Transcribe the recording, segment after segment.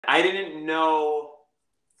I didn't know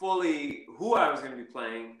fully who I was going to be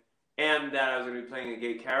playing and that I was going to be playing a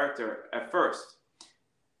gay character at first.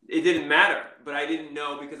 It didn't matter, but I didn't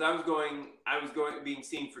know because I was going being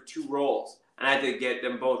seen for two roles, and I had to get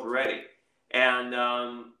them both ready. And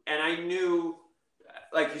I knew,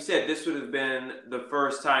 like you said, this would have been the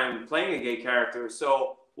first time playing a gay character.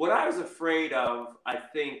 So what I was afraid of, I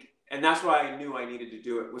think, and that's why I knew I needed to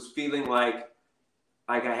do it, was feeling like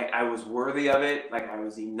I was worthy of it, like I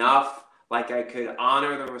was enough, like I could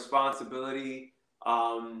honor the responsibility,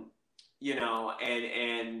 um,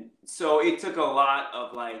 and so it took a lot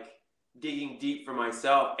of like digging deep for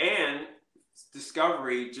myself and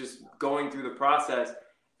discovery, just going through the process,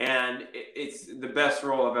 and it's the best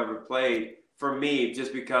role I've ever played for me,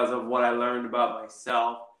 just because of what I learned about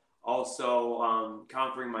myself. Also,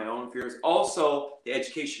 conquering my own fears. Also, the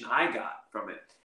education I got from it.